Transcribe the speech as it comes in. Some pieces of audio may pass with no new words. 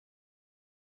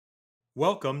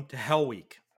Welcome to Hell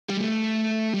Week.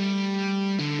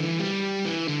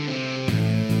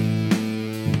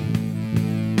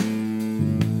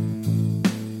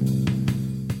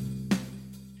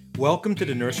 Welcome to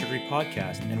the Neurosurgery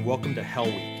Podcast and welcome to Hell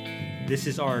Week. This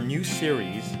is our new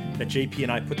series that JP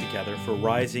and I put together for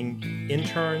rising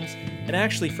interns and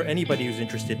actually for anybody who's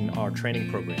interested in our training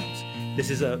programs. This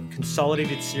is a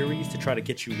consolidated series to try to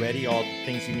get you ready, all the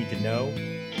things you need to know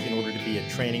in order to be a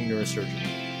training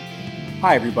neurosurgeon.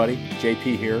 Hi everybody,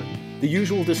 JP here. The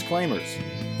usual disclaimers.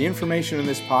 The information in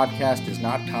this podcast does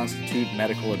not constitute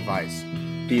medical advice.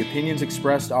 The opinions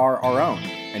expressed are our own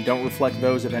and don't reflect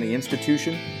those of any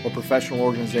institution or professional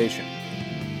organization.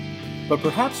 But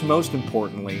perhaps most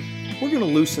importantly, we're going to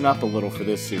loosen up a little for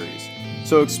this series.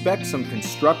 So expect some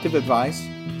constructive advice,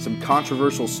 some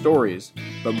controversial stories,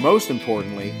 but most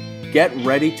importantly, get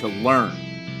ready to learn.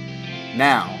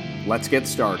 Now, let's get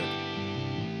started.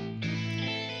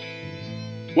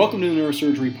 Welcome to the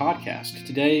Neurosurgery Podcast.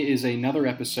 Today is another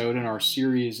episode in our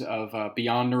series of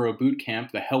Beyond Neuro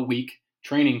Bootcamp, the Hell Week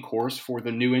training course for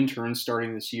the new interns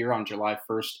starting this year on July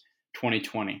 1st,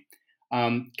 2020.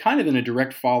 Kind of in a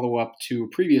direct follow-up to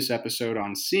a previous episode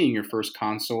on seeing your first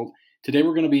consult, today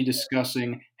we're going to be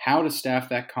discussing how to staff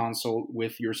that consult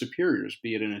with your superiors,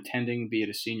 be it an attending, be it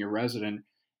a senior resident,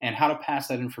 and how to pass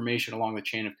that information along the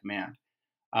chain of command.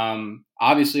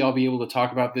 Obviously, I'll be able to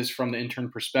talk about this from the intern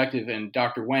perspective, and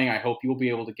Dr. Wang, I hope you'll be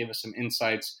able to give us some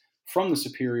insights from the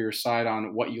superior side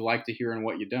on what you like to hear and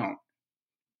what you don't.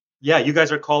 Yeah, you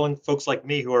guys are calling folks like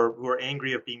me who are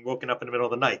angry of being woken up in the middle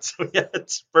of the night. So yeah,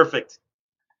 it's perfect.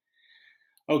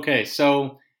 Okay,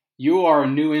 so you are a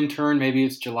new intern. Maybe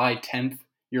it's July 10th.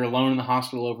 You're alone in the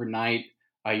hospital overnight.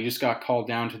 You just got called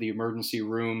down to the emergency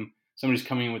room. Somebody's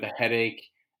coming in with a headache,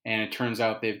 and it turns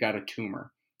out they've got a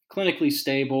tumor. Clinically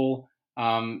stable.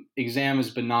 Exam is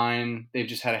benign. They've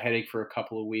just had a headache for a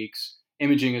couple of weeks.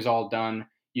 Imaging is all done.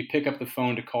 You pick up the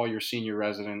phone to call your senior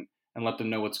resident and let them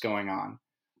know what's going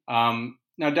on.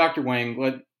 Now, Dr.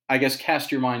 Wang, I guess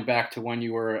cast your mind back to when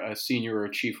you were a senior or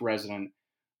a chief resident.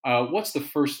 What's the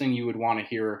first thing you would want to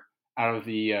hear out of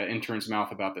the intern's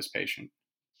mouth about this patient?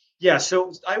 Yeah,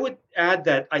 so I would add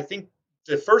that I think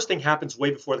the first thing happens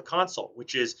way before the consult,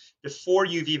 which is before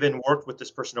you've even worked with this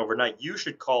person overnight, you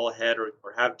should call ahead or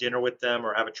have dinner with them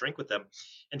or have a drink with them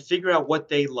and figure out what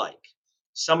they like.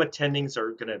 Some attendings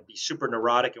are going to be super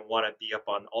neurotic and want to be up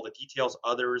on all the details.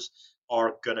 Others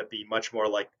are going to be much more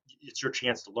like, it's your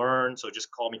chance to learn. So just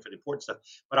call me for the important stuff.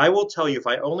 But I will tell you, if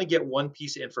I only get one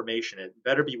piece of information, it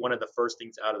better be one of the first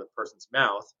things out of the person's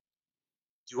mouth.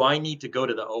 Do I need to go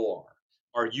to the OR?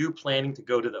 Are you planning to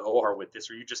go to the OR with this?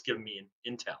 Or are you just giving me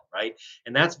an intel, right?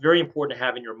 And that's very important to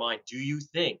have in your mind. Do you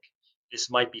think this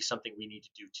might be something we need to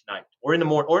do tonight or in the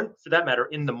morning, or for that matter,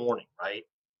 in the morning, right?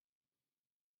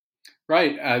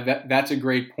 Right. That's a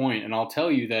great point. And I'll tell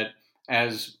you that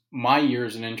as my year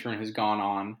as an intern has gone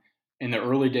on, in the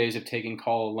early days of taking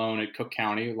call alone at Cook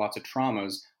County, lots of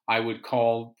traumas, I would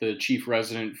call the chief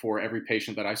resident for every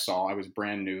patient that I saw. I was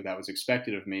brand new. That was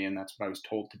expected of me, and that's what I was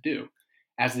told to do.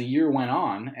 As the year went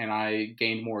on and I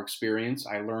gained more experience,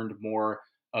 I learned more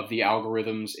of the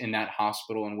algorithms in that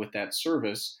hospital and with that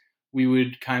service. We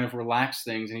would kind of relax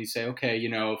things and he'd say, okay,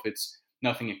 if it's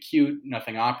nothing acute,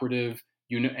 nothing operative,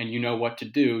 you know what to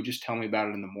do, just tell me about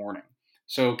it in the morning.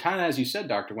 So kind of as you said,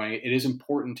 Dr. Wang, it is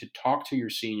important to talk to your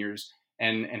seniors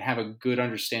and have a good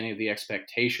understanding of the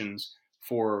expectations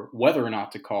for whether or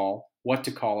not to call, what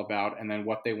to call about, and then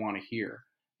what they want to hear.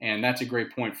 And that's a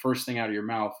great point. First thing out of your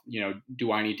mouth,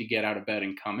 do I need to get out of bed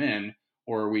and come in,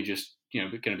 or are we just, going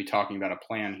to be talking about a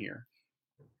plan here?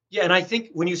 Yeah, and I think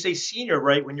when you say senior,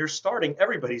 right, when you're starting,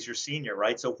 everybody's your senior,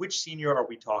 right? So which senior are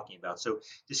we talking about? So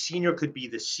the senior could be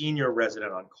the senior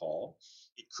resident on call.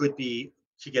 It could be,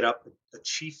 to get up, a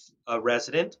chief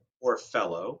resident or a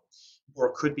fellow, or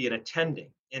it could be an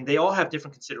attending. And they all have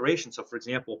different considerations. So, for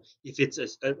example, if it's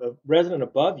a resident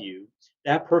above you,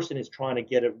 that person is trying to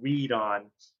get a read on,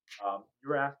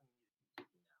 you're asking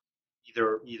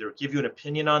either give you an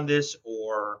opinion on this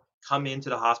or come into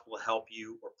the hospital to help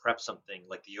you or prep something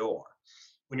like the OR.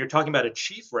 When you're talking about a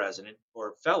chief resident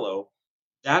or fellow,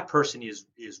 that person is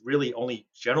really only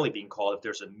generally being called if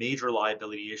there's a major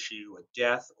liability issue, a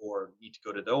death, or need to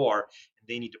go to the OR, and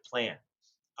they need to plan.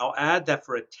 I'll add that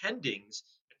for attendings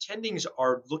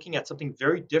are looking at something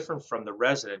very different from the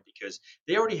resident because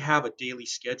they already have a daily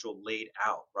schedule laid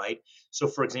out, right? So,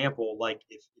 for example, like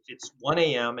if it's 1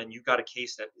 a.m. and you got a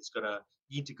case that is going to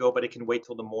need to go, but it can wait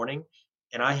till the morning,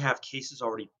 and I have cases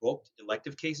already booked,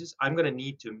 elective cases, I'm going to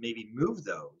need to maybe move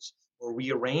those or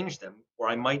rearrange them, or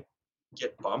I might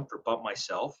get bumped or bump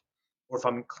myself. Or if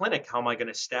I'm in clinic, how am I going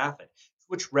to staff it?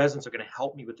 which residents are going to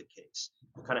help me with the case?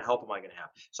 What kind of help am I going to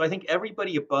have? So I think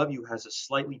everybody above you has a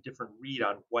slightly different read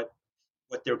on what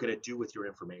they're going to do with your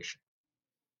information.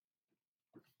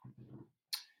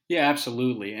 Yeah,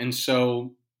 absolutely. And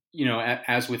so,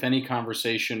 as with any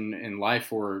conversation in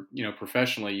life or,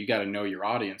 professionally, you got to know your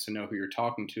audience and know who you're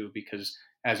talking to because,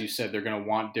 as you said, they're going to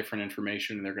want different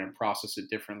information and they're going to process it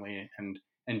differently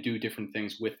and do different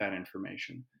things with that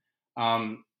information.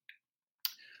 Um,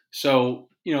 so,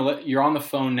 you're on the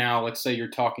phone now. Let's say you're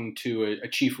talking to a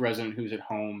chief resident who's at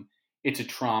home. It's a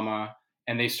trauma,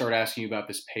 and they start asking you about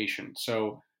this patient.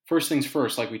 So, first things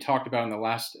first, like we talked about in the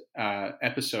last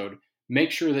episode,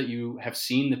 make sure that you have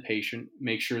seen the patient.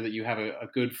 Make sure that you have a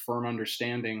good, firm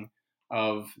understanding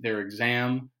of their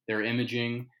exam, their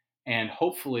imaging, and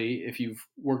hopefully, if you've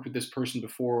worked with this person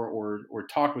before or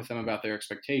talked with them about their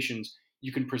expectations,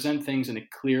 you can present things in a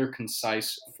clear,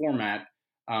 concise format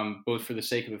both for the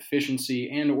sake of efficiency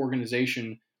and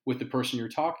organization with the person you're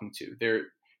talking to.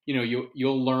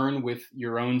 You'll learn with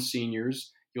your own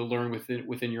seniors. You'll learn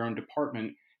within your own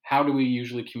department. How do we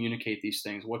usually communicate these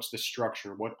things? What's the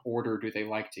structure? What order do they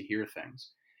like to hear things?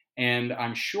 And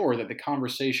I'm sure that the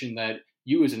conversation that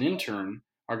you as an intern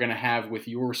are going to have with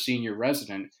your senior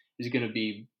resident is going to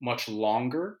be much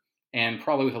longer and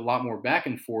probably with a lot more back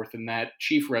and forth than that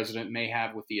chief resident may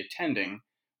have with the attending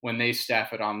when they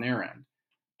staff it on their end.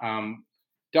 Um,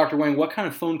 Dr. Wang, what kind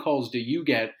of phone calls do you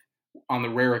get on the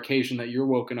rare occasion that you're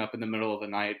woken up in the middle of the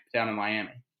night down in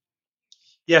Miami?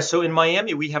 Yeah, so in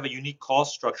Miami, we have a unique call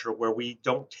structure where we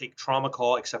don't take trauma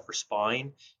call except for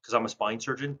spine, because I'm a spine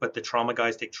surgeon, but the trauma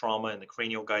guys take trauma and the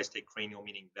cranial guys take cranial,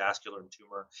 meaning vascular and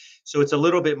tumor. So it's a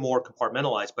little bit more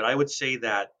compartmentalized, but I would say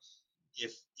that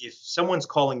if someone's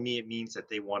calling me, it means that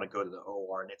they want to go to the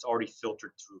OR and it's already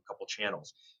filtered through a couple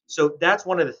channels. So that's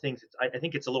one of the things. I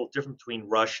think it's a little different between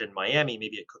Rush and Miami,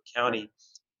 maybe at Cook County,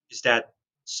 is that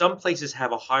some places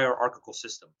have a hierarchical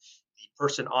system. The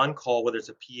person on call, whether it's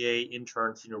a PA,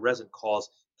 intern, senior resident, calls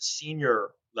a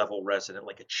senior level resident,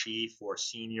 like a chief or a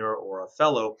senior or a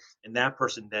fellow, and that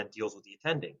person then deals with the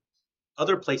attending.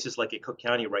 Other places, like at Cook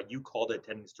County, right, you call the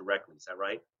attendings directly. Is that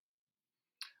right?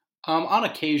 On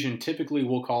occasion, typically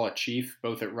we'll call a chief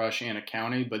both at Rush and at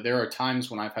County, but there are times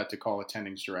when I've had to call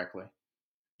attendings directly.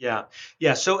 Yeah.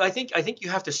 Yeah. So I think you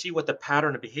have to see what the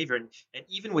pattern of behavior and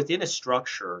even within a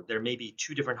structure, there may be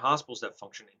two different hospitals that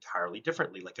function entirely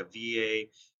differently, like a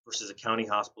VA versus a county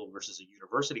hospital versus a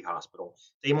university hospital.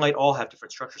 They might all have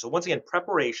different structures. So once again,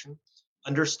 preparation,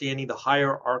 understanding the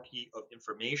hierarchy of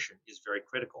information is very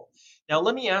critical. Now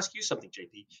let me ask you something,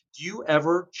 JP. Do you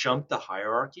ever jump the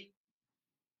hierarchy?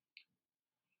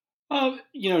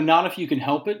 Not if you can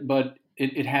help it, but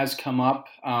it has come up.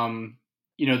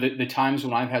 The times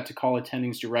when I've had to call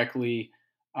attendings directly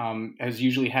has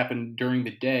usually happened during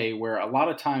the day, where a lot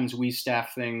of times we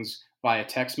staff things via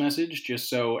text message, just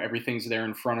so everything's there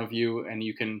in front of you and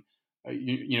you can,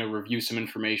 review some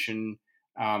information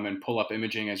and pull up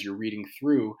imaging as you're reading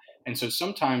through. And so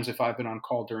sometimes if I've been on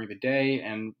call during the day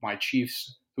and my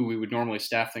chiefs, who we would normally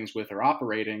staff things with, are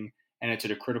operating, and it's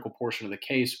at a critical portion of the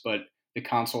case, but the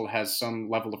consult has some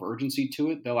level of urgency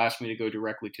to it, they'll ask me to go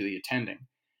directly to the attending.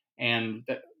 And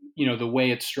that, the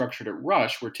way it's structured at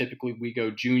Rush, where typically we go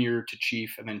junior to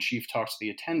chief and then chief talks to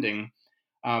the attending.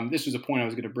 This was a point I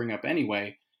was going to bring up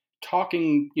anyway.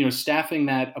 Talking, staffing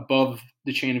that above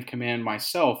the chain of command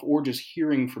myself, or just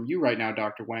hearing from you right now,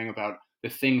 Dr. Wang, about the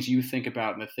things you think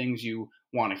about and the things you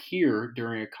want to hear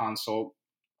during a consult,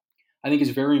 I think is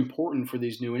very important for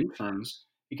these new interns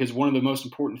because one of the most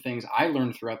important things I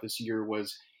learned throughout this year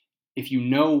was if you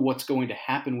know what's going to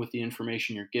happen with the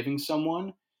information you're giving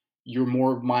someone, you're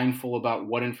more mindful about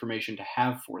what information to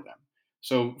have for them.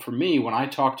 So for me, when I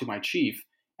talk to my chief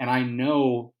and I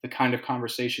know the kind of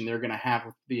conversation they're going to have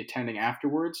with the attending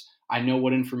afterwards, I know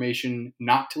what information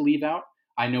not to leave out.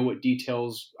 I know what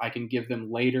details I can give them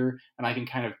later, and I can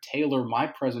kind of tailor my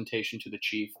presentation to the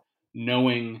chief,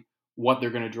 knowing what they're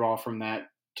going to draw from that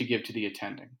to give to the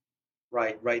attending.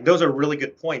 Right, right. Those are really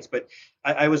good points. But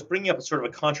I was bringing up a sort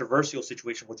of a controversial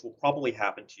situation, which will probably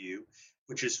happen to you,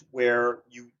 which is where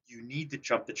you need to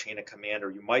jump the chain of command,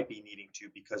 or you might be needing to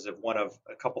because of one of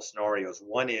a couple scenarios.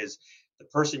 One is the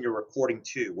person you're reporting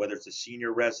to, whether it's a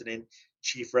senior resident,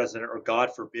 chief resident, or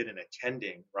God forbid, an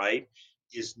attending, right,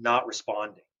 is not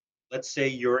responding. Let's say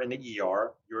you're in the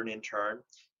ER, you're an intern,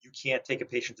 you can't take a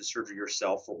patient to surgery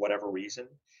yourself for whatever reason,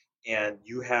 and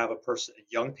you have a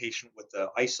young patient with an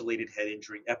isolated head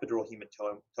injury, epidural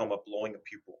hematoma blowing a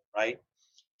pupil, right?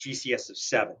 GCS of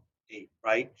 7, 8,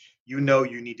 right? You know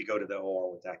you need to go to the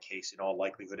OR with that case in all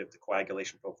likelihood if the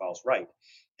coagulation profile is right.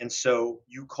 And so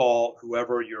you call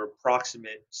whoever your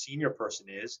proximate senior person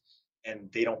is,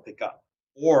 and they don't pick up.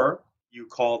 Or you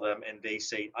call them and they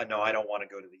say, no, I don't want to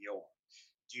go to the OR.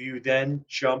 Do you then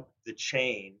jump the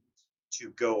chain to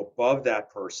go above that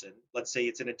person? Let's say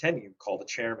it's an attending, you call the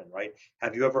chairman, right?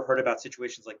 Have you ever heard about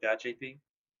situations like that, JP?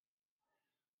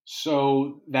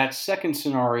 So that second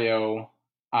scenario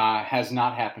has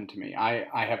not happened to me.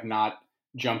 I have not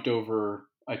jumped over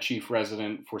a chief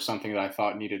resident for something that I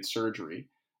thought needed surgery.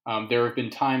 There have been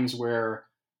times where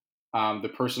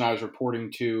the person I was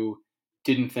reporting to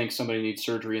didn't think somebody needs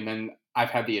surgery, and then I've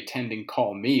had the attending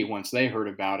call me once they heard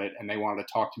about it and they wanted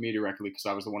to talk to me directly because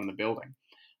I was the one in the building.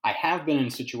 I have been in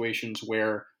situations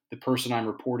where the person I'm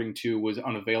reporting to was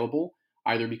unavailable,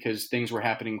 either because things were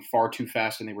happening far too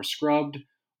fast and they were scrubbed,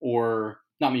 or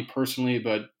not me personally,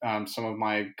 but some of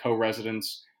my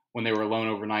co-residents, when they were alone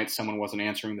overnight, someone wasn't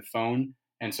answering the phone,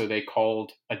 and so they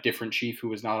called a different chief who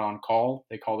was not on call.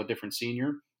 They called a different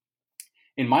senior.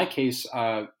 In my case,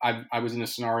 I was in a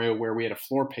scenario where we had a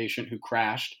floor patient who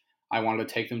crashed. I wanted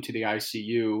to take them to the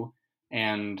ICU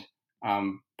and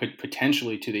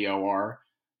potentially to the OR.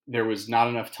 There was not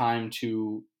enough time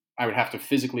to, I would have to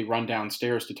physically run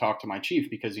downstairs to talk to my chief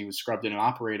because he was scrubbed in and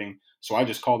operating. So I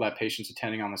just called that patient's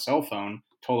attending on the cell phone,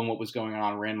 told him what was going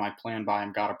on, ran my plan by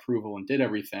him, got approval, and did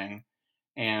everything.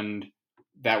 And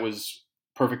that was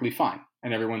perfectly fine.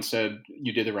 And everyone said,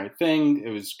 you did the right thing. It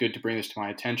was good to bring this to my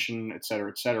attention, et cetera,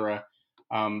 et cetera.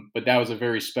 But that was a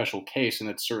very special case, and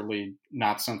it's certainly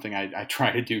not something I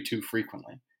try to do too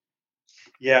frequently.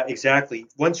 Yeah, exactly.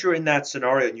 Once you're in that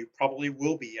scenario, and you probably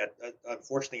will be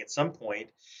unfortunately at some point,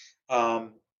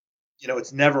 um,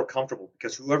 it's never comfortable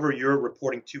because whoever you're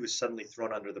reporting to is suddenly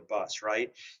thrown under the bus,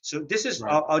 right? So this is,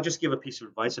 Right. I'll just give a piece of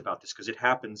advice about this because it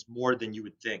happens more than you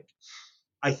would think.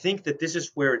 I think that this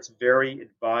is where it's very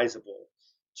advisable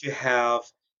to have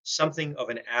something of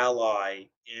an ally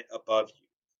above you.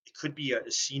 It could be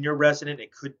a senior resident,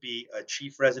 it could be a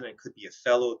chief resident, it could be a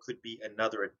fellow, it could be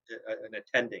another an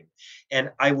attending.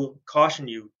 And I will caution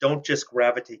you, don't just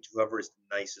gravitate to whoever is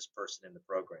the nicest person in the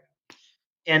program.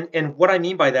 And what I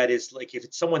mean by that is like if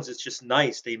it's someone that's just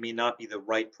nice, they may not be the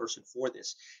right person for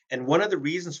this. And one of the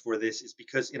reasons for this is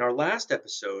because in our last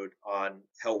episode on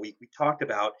Hell Week, we talked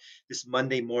about this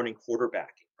Monday morning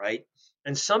quarterbacking, right?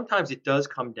 And sometimes it does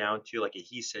come down to like a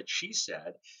he said, she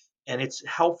said, and it's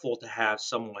helpful to have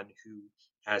someone who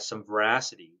has some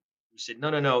veracity. Who said, no,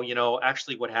 no, no,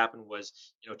 actually what happened was,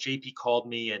 JP called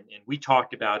me and we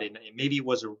talked about it, and maybe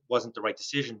wasn't the right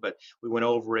decision, but we went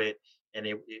over it and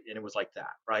it was like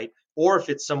that, right? Or if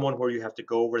it's someone where you have to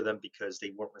go over them because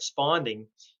they weren't responding,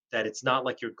 that it's not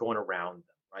like you're going around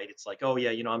them, right? It's like, oh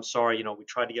yeah, I'm sorry, we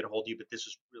tried to get a hold of you, but this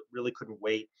was really couldn't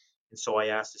wait, and so I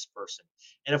asked this person.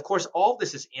 And of course, all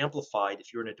this is amplified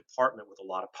if you're in a department with a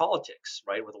lot of politics,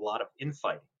 right, with a lot of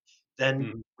infighting. Then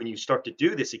Mhm. when you start to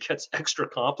do this, it gets extra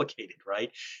complicated,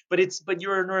 right? But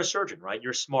you're a neurosurgeon, right?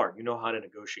 You're smart. You know how to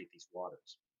negotiate these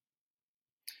waters.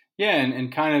 Yeah,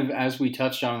 and kind of as we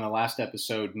touched on in the last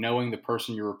episode, knowing the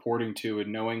person you're reporting to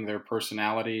and knowing their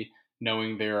personality,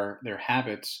 knowing their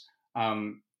habits.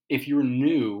 If you're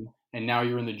new and now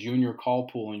you're in the junior call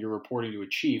pool and you're reporting to a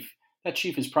chief, that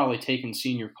chief has probably taken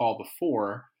senior call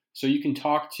before, so you can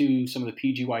talk to some of the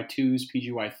PGY2s,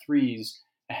 PGY3s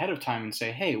ahead of time and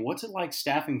say, hey, what's it like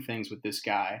staffing things with this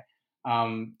guy?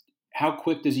 Um, how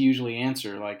quick does he usually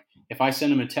answer? Like, if I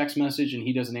send him a text message and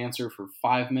he doesn't answer for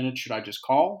 5 minutes, should I just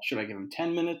call? Should I give him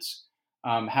 10 minutes?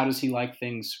 How does he like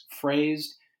things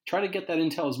phrased? Try to get that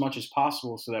intel as much as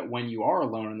possible so that when you are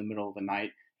alone in the middle of the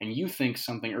night and you think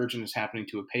something urgent is happening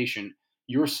to a patient,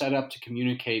 you're set up to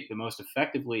communicate the most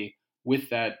effectively with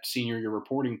that senior you're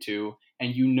reporting to,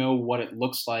 and you know what it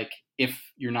looks like if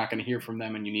you're not going to hear from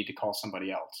them and you need to call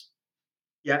somebody else.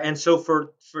 Yeah, and so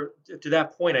for to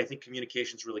that point, I think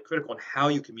communication is really critical and how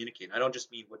you communicate. I don't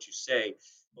just mean what you say,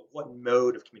 but what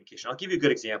mode of communication. I'll give you a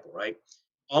good example, right?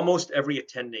 Almost every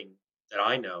attending that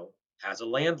I know has a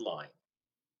landline.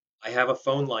 I have a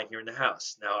phone line here in the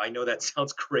house. Now, I know that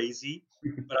sounds crazy,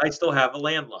 but I still have a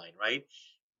landline, right?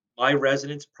 My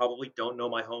residents probably don't know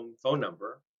my home phone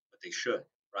number, but they should,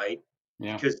 right?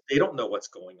 Yeah. Because they don't know what's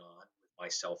going on with my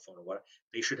cell phone or what.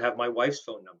 They should have my wife's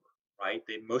phone number, right?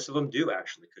 Most of them do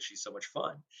actually because she's so much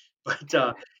fun. But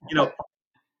you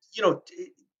know,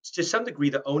 to some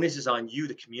degree, the onus is on you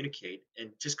to communicate.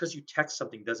 And just because you text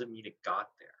something doesn't mean it got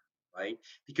there, right?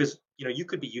 Because you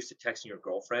could be used to texting your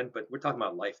girlfriend, but we're talking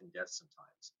about life and death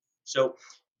sometimes. So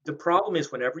the problem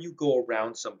is whenever you go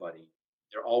around somebody,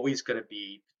 they're always going to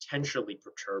be potentially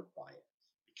perturbed by it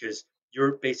because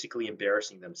you're basically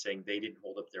embarrassing them, saying they didn't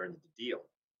hold up their end of the deal.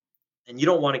 And you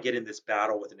don't want to get in this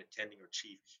battle with an attending or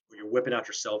chief where you're whipping out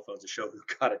your cell phones to show who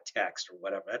got a text or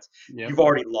whatever. That's Yep. you've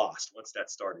already lost once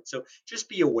that started. So just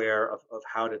be aware of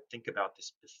how to think about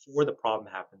this before the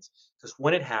problem happens, because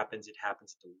when it happens at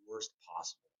the worst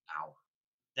possible hour.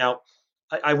 Now,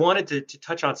 I wanted to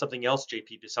touch on something else,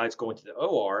 JP, besides going to the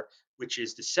OR, which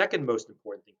is the second most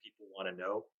important thing people want to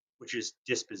know, which is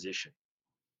disposition.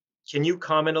 Can you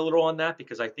comment a little on that?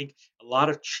 Because I think a lot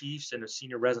of chiefs and the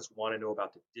senior residents want to know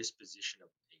about the disposition of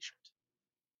the patient.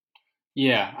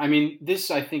 Yeah, I mean, this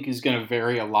I think is going to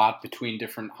vary a lot between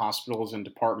different hospitals and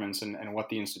departments and what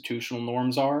the institutional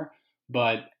norms are.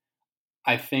 But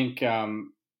I think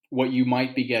what you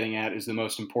might be getting at is the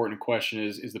most important question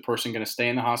is the person going to stay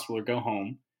in the hospital or go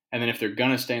home? And then if they're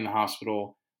going to stay in the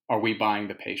hospital, are we buying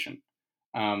the patient?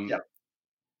 Yeah. Um,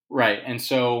 right. And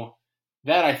so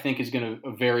that I think is going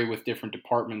to vary with different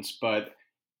departments. But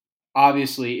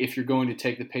obviously, if you're going to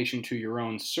take the patient to your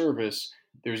own service,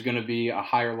 there's going to be a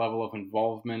higher level of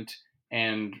involvement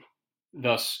and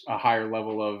thus a higher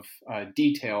level of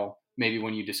detail, maybe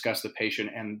when you discuss the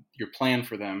patient and your plan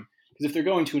for them. Because if they're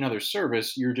going to another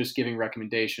service, you're just giving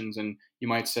recommendations and you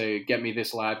might say, get me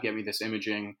this lab, get me this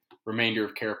imaging, remainder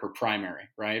of care per primary,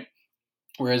 right?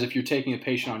 Whereas if you're taking a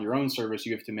patient on your own service,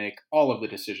 you have to make all of the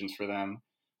decisions for them,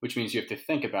 which means you have to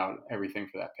think about everything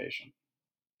for that patient.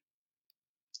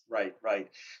 Right, right.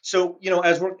 So,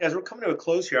 as we're coming to a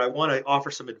close here, I want to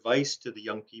offer some advice to the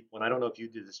young people. And I don't know if you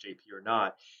did this, JP, or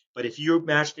not, but if you're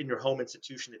matched in your home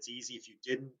institution, it's easy. If you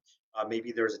didn't,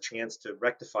 maybe there's a chance to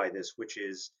rectify this, which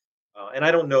is, and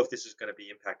I don't know if this is going to be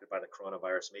impacted by the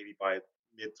coronavirus. Maybe by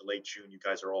mid to late June, you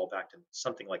guys are all back to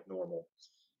something like normal.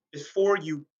 Before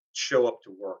you show up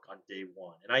to work on day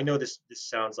one, and I know this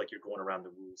sounds like you're going around the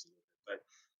rules a little bit, but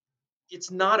it's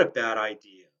not a bad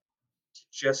idea to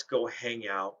just go hang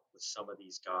out with some of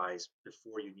these guys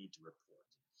before you need to report.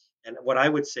 And what I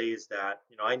would say is that,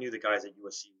 I knew the guys at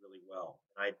USC really well,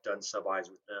 and I'd done sub-Is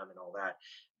with them and all that.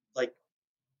 Like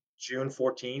June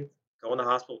 14th, go in the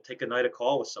hospital, take a night of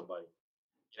call with somebody.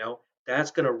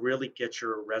 That's going to really get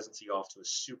your residency off to a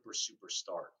super, super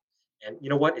start. And you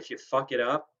know what? If you fuck it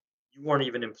up, you weren't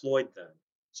even employed then.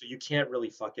 So you can't really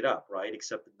fuck it up, right?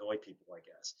 Except annoy people, I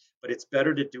guess. But it's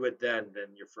better to do it then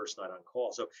than your first night on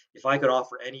call. So if I could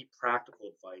offer any practical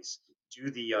advice,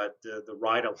 do the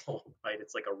ride along, right?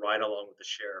 It's like a ride along with the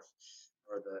sheriff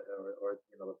or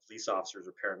the police officers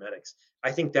or paramedics.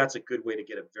 I think that's a good way to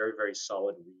get a very, very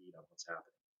solid read on what's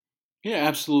happening. Yeah,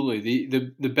 absolutely.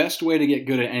 The best way to get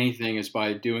good at anything is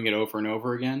by doing it over and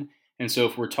over again. And so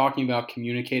if we're talking about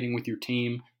communicating with your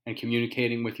team and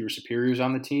communicating with your superiors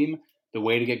on the team, the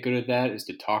way to get good at that is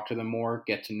to talk to them more,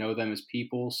 get to know them as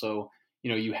people. So,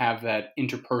 you have that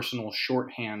interpersonal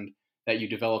shorthand that you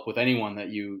develop with anyone that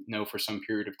you know for some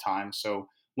period of time. So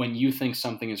when you think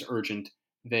something is urgent,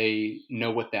 they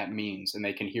know what that means and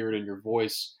they can hear it in your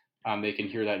voice. They can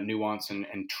hear that nuance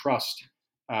and trust.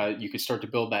 You could start to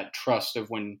build that trust of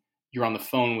when you're on the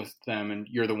phone with them and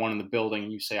you're the one in the building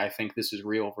and you say, I think this is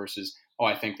real versus, oh,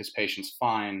 I think this patient's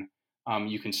fine.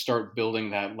 You can start building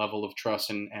that level of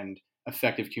trust and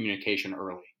effective communication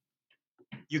early.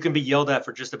 You can be yelled at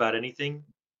for just about anything,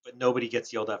 but nobody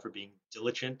gets yelled at for being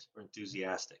diligent or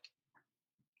enthusiastic.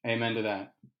 Amen to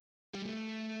that.